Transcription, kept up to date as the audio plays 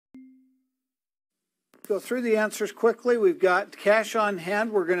go through the answers quickly. We've got cash on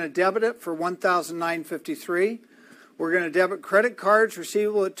hand. We're going to debit it for $1,953. We're going to debit credit cards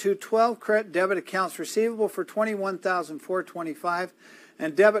receivable at $212, debit accounts receivable for $21,425,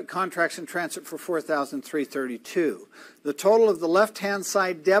 and debit contracts in transit for $4,332. The total of the left-hand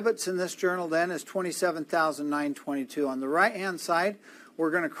side debits in this journal then is $27,922. On the right-hand side,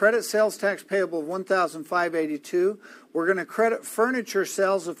 we're going to credit sales tax payable of $1,582. We're going to credit furniture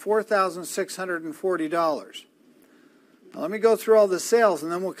sales of $4,640. Now, let me go through all the sales, and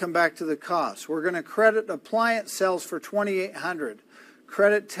then we'll come back to the costs. We're going to credit appliance sales for $2,800,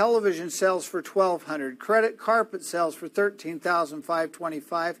 credit television sales for $1,200, credit carpet sales for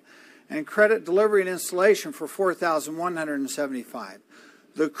 $13,525, and credit delivery and installation for $4,175.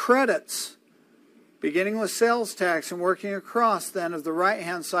 The credits, beginning with sales tax and working across then of the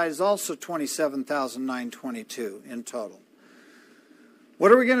right-hand side, is also $27,922 in total.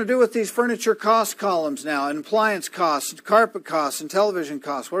 What are we going to do with these furniture cost columns now, and appliance costs, and carpet costs, and television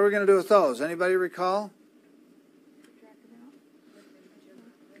costs? What are we going to do with those? Anybody recall?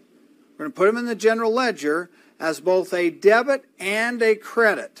 We're going to put them in the general ledger as both a debit and a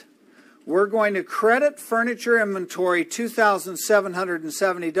credit. We're going to credit furniture inventory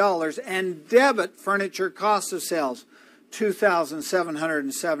 $2,770 and debit furniture cost of sales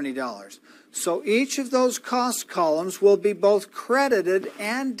 $2,770. So each of those cost columns will be both credited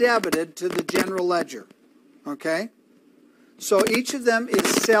and debited to the general ledger. Okay? So each of them is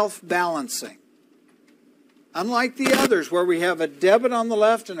self-balancing. Unlike the others where we have a debit on the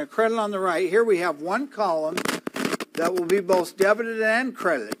left and a credit on the right, here we have one column that will be both debited and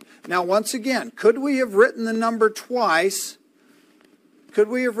credited. Now, once again, could we have written the number twice? Could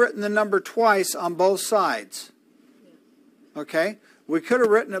we have written the number twice on both sides? Okay? We could have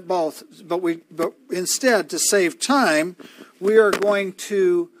written it both, but instead, to save time, we're going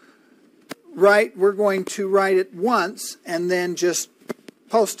to write it once and then just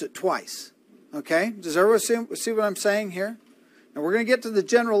post it twice. Okay? Does everyone see what I'm saying here? Now, we're going to get to the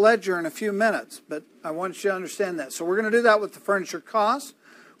general ledger in a few minutes, but I want you to understand that. So we're going to do that with the furniture costs.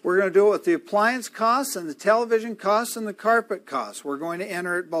 We're going to do it with the appliance costs and the television costs and the carpet costs. We're going to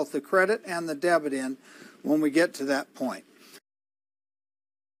enter both the credit and the debit in when we get to that point.